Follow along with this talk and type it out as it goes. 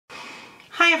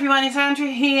Hi everyone, it's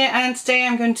Andrea here, and today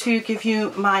I'm going to give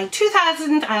you my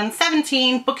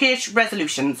 2017 Bookish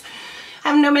Resolutions. I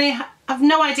have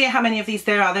no idea how many of these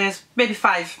there are. There's maybe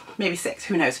 5, maybe 6,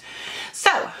 who knows.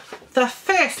 So, the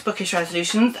first Bookish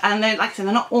Resolutions, and they're, like I said,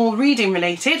 they're not all reading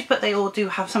related, but they all do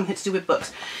have something to do with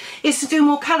books, is to do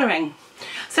more colouring.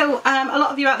 So a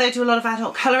lot of you out there do a lot of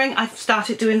adult colouring. I've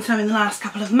started doing some in the last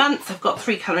couple of months. I've got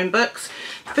 3 colouring books.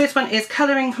 The first one is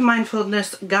Colouring for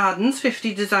Mindfulness Gardens,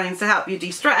 50 Designs to Help You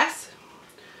De-Stress.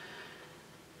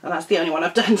 And that's the only one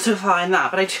I've done so far in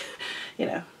that, but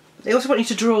they also want you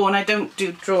to draw, and I don't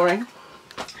do drawing.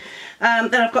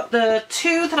 Then I've got the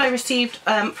 2 that I received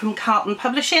from Carlton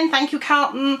Publishing. Thank you,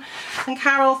 Carlton and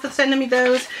Carol, for sending me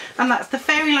those. And that's the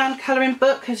Fairyland colouring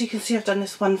book. As you can see, I've done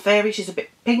this one fairy. She's a bit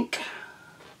pink.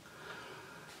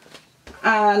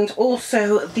 And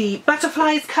also the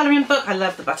Butterflies colouring book. I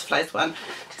love the Butterflies one. You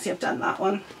can see I've done that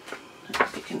one. I don't know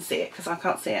if you can see it because I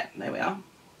can't see it. There we are.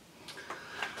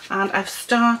 And I've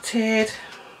started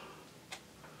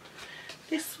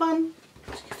this one.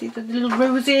 You can see the little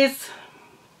roses.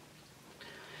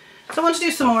 So I want to do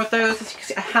some more of those. As you can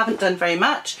see, I haven't done very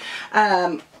much.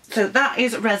 So that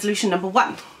is resolution number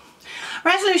 1.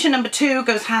 Resolution number 2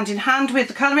 goes hand in hand with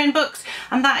the colouring books,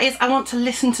 and that is I want to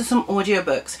listen to some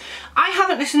audiobooks. I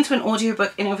haven't listened to an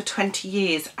audiobook in over 20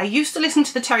 years. I used to listen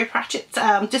to the Terry Pratchett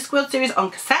Discworld series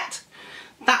on cassette.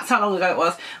 That's how long ago it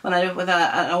was, when I lived with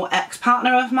an old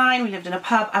ex-partner of mine. We lived in a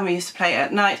pub and we used to play it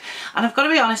at night. And I've got to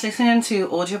be honest, listening to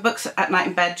audiobooks at night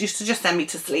in bed used to just send me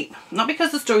to sleep. Not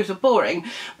because the stories were boring,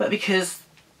 but because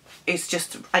I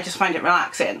just find it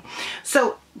relaxing.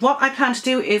 So what I plan to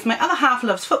do is, my other half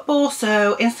loves football,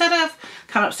 so instead of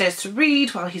coming upstairs to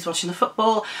read while he's watching the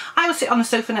football, I will sit on the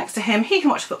sofa next to him. He can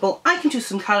watch football, I can do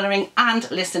some colouring and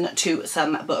listen to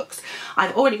some books.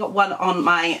 I've already got one on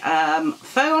my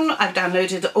phone. I've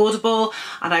downloaded Audible,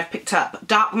 and I've picked up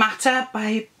Dark Matter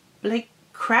by Blake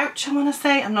Crouch, I want to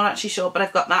say. I'm not actually sure, but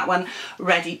I've got that one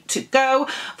ready to go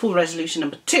for resolution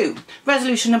number 2.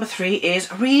 Resolution number 3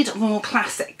 is read more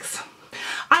classics.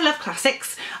 I love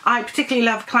classics. I particularly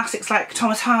love classics like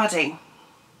Thomas Hardy.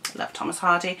 I love Thomas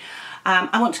Hardy.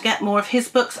 I want to get more of his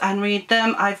books and read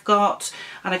them. I've got,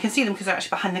 and I can see them because they're actually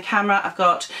behind the camera, I've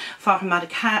got Far from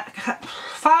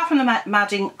the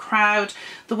Madding Crowd,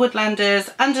 The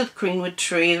Woodlanders, Under the Greenwood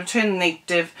Tree, The Return of the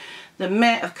Native, The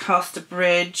Mayor of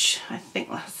Casterbridge. I think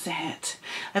that's it.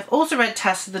 I've also read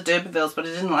Tess of the D'Urbervilles, but I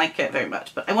didn't like it very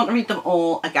much, but I want to read them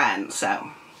all again. So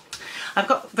I've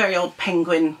got very old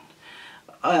Penguin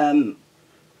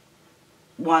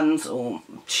ones, or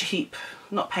cheap,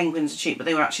 not Penguins are cheap, but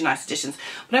they were actually nice editions.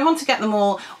 But I want to get them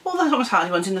all the Thomas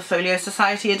Hardy ones in the Folio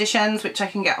Society editions, which I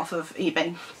can get off of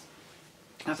eBay,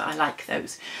 as I like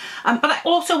those. But I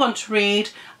also want to read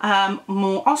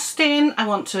more Austen. I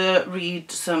want to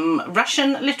read some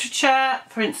Russian literature,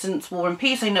 for instance War and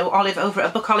Peace. I know Olive over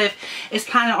at Book Olive is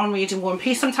planning on reading War and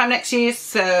Peace sometime next year,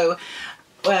 so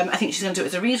I think she's going to do it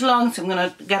as a read along, so I'm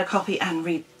going to get a copy and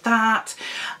read that.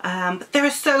 But there are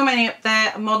so many up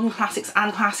there, modern classics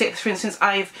and classics. For instance,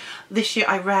 this year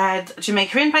I read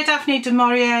Jamaica Inn by Daphne du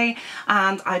Maurier,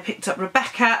 and I picked up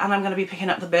Rebecca, and I'm going to be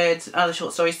picking up The Birds and other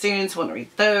short stories soon, so I want to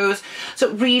read those.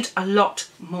 So read a lot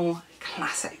more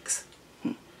classics.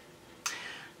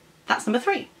 That's number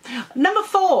 3. Number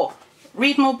 4,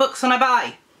 read more books than I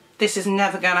buy. This is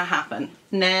never going to happen.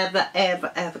 Never,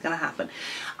 ever, ever going to happen.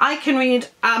 I can read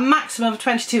a maximum of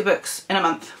 22 books in a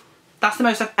month. That's the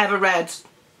most I've ever read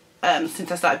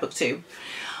since I started book 2.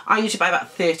 I usually buy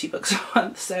about 30 books a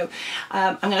month, so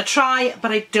I'm going to try,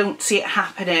 but I don't see it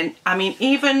happening. I mean,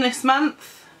 even this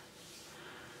month,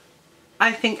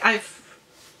 I think I've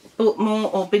bought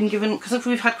more, or been given, because if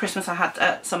we've had Christmas, I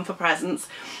had some for presents,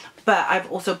 but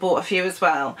I've also bought a few as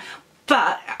well.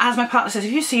 But as my partner says,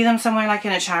 if you see them somewhere like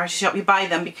in a charity shop, you buy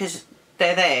them because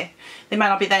they're there. They might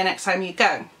not be there next time you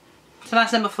go. So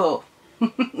that's number 4.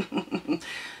 Number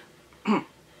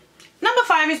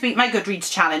 5 is beat my Goodreads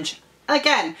challenge.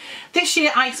 Again, this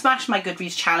year I smashed my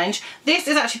Goodreads challenge. This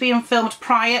is actually being filmed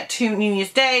prior to New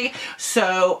Year's Day,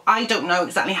 so I don't know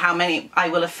exactly how many I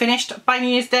will have finished by New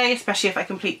Year's Day, especially if I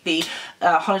complete the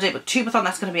Holiday Book 2-a-thon.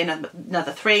 That's going to be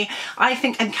another 3. I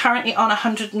think I'm currently on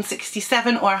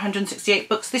 167 or 168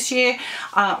 books this year.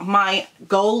 My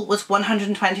goal was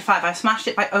 125. I've smashed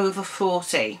it by over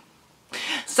 40.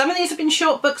 Some of these have been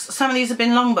short books, some of these have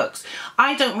been long books.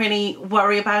 I don't really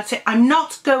worry about it. I'm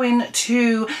not going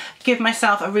to give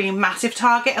myself a really massive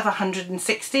target of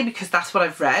 160 because that's what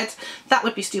I've read. That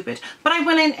would be stupid. But I'm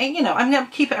willing, you know, I'm going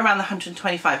to keep it around the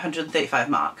 125, 135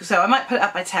 mark. So I might put it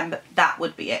up by 10, but that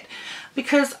would be it.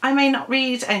 Because I may not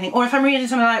read anything, or if I'm reading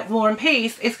something like War and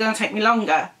Peace, it's going to take me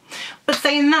longer. But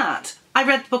saying that, I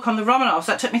read the book on the Romanovs.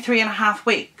 That took me 3.5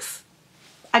 weeks.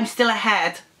 I'm still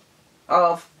ahead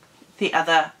of the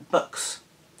other books.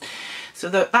 So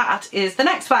that is the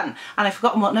next one. And I've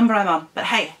forgotten what number I'm on. But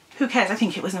hey, who cares? I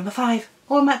think it was number 5.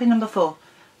 Or it might be number 4.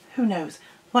 Who knows?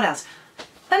 What else?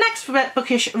 The next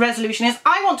bookish resolution is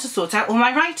I want to sort out all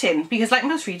my writing. Because like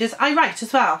most readers, I write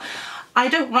as well. I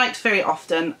don't write very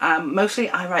often. Mostly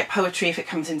I write poetry if it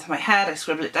comes into my head. I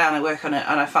scribble it down, I work on it,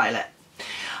 and I file it.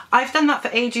 I've done that for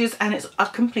ages and it's a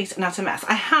complete and utter mess.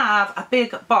 I have a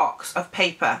big box of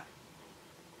paper.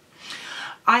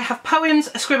 I have poems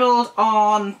scribbled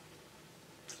on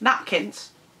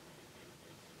napkins,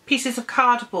 pieces of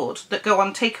cardboard that go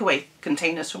on takeaway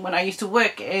containers from when I used to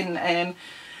work in a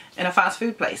fast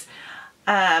food place.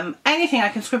 Anything I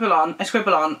can scribble on, I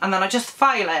scribble on, and then I just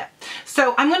file it.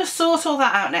 So I'm going to sort all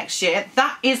that out next year.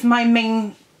 That is my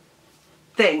main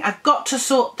thing. I've got to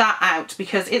sort that out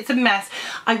because it's a mess.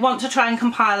 I want to try and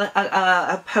compile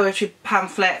a poetry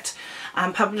pamphlet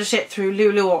and publish it through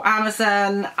Lulu or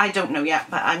Amazon. I don't know yet,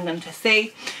 but I'm going to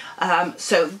see.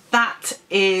 So that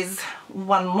is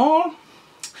one more.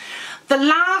 The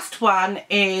last one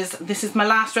is, this is my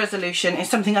last resolution, is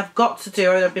something I've got to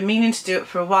do, and I've been meaning to do it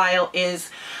for a while, is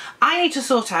I need to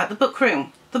sort out the book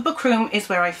room. The book room is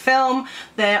where I film.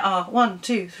 There are 1,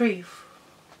 2, 3,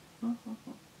 4,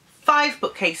 5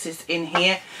 bookcases in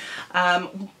here.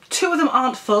 2 of them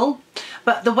aren't full,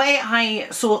 but the way I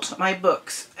sort my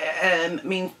books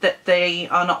means that they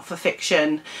are not for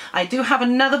fiction. I do have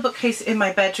another bookcase in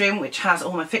my bedroom which has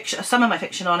all my fiction, some of my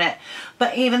fiction on it,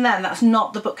 but even then that's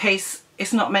not the bookcase.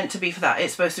 It's not meant to be for that.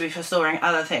 It's supposed to be for storing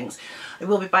other things. I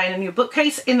will be buying a new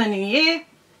bookcase in the new year,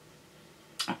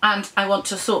 and I want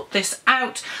to sort this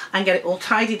out and get it all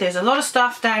tidy. There's a lot of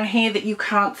stuff down here that you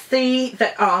can't see.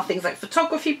 There are things like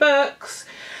photography books.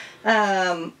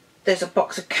 There's a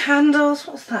box of candles.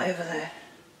 What's that over there?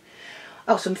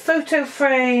 Oh, some photo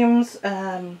frames.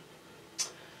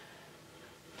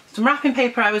 Some wrapping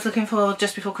paper I was looking for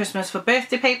just before Christmas for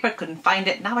birthday paper. I couldn't find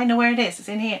it. Now I know where it is. It's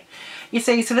in here. You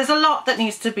see, so there's a lot that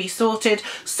needs to be sorted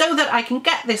so that I can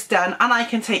get this done and I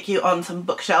can take you on some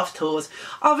bookshelf tours.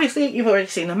 Obviously, you've already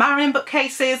seen the Marilyn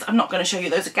bookcases. I'm not going to show you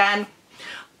those again.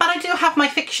 But I do have my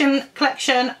fiction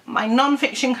collection, my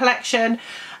non-fiction collection,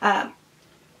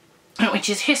 which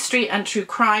is history and true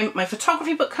crime, my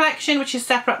photography book collection, which is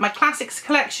separate, my classics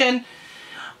collection,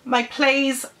 my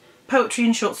plays, poetry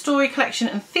and short story collection,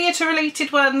 and theatre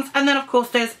related ones, and then of course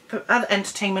there's other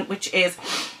entertainment, which is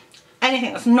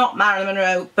anything that's not Marilyn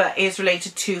Monroe but is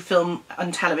related to film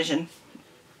and television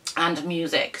and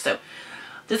music. So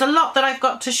there's a lot that I've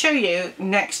got to show you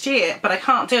next year, but I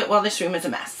can't do it while this room is a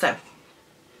mess. So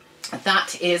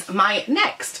that is my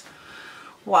next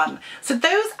one. So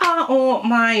those are all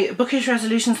my bookish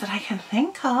resolutions that I can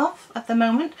think of at the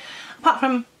moment, apart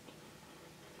from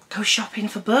go shopping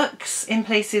for books in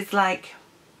places like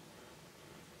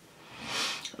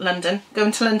London.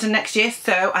 Going to London next year,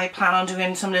 so I plan on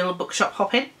doing some little bookshop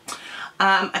hopping.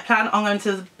 I plan on going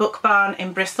to the book barn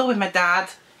in Bristol with my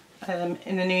dad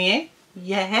in the new year.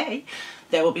 Yay!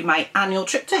 There will be my annual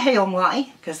trip to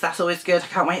Hay-on-Wye, because that's always good. I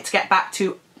can't wait to get back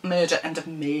to murder and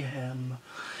mayhem.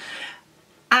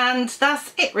 And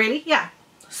that's it really, yeah.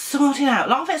 Sorting out, a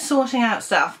lot of it's sorting out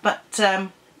stuff, but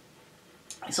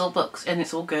it's all books and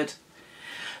it's all good.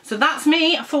 So that's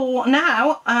me for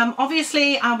now.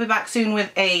 Obviously I'll be back soon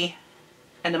with a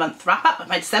end of month wrap up,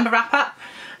 my December wrap up.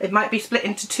 It might be split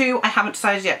into 2. I haven't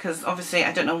decided yet because obviously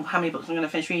I don't know how many books I'm going to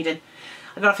finish reading.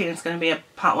 I've got a feeling it's going to be a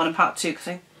part 1 and part 2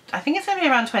 because I think it's going to be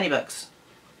around 20 books.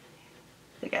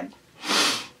 Again.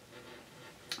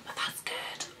 But that's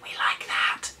good. We like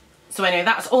that. So anyway,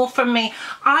 that's all from me.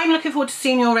 I'm looking forward to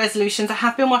seeing your resolutions. I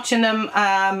have been watching them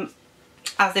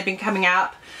as they've been coming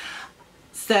up.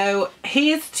 So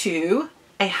here's to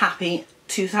a happy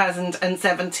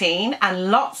 2017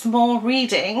 and lots more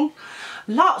reading,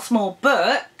 lots more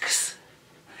books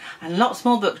and lots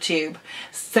more booktube.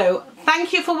 So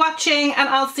thank you for watching and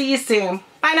I'll see you soon.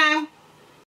 Bye now.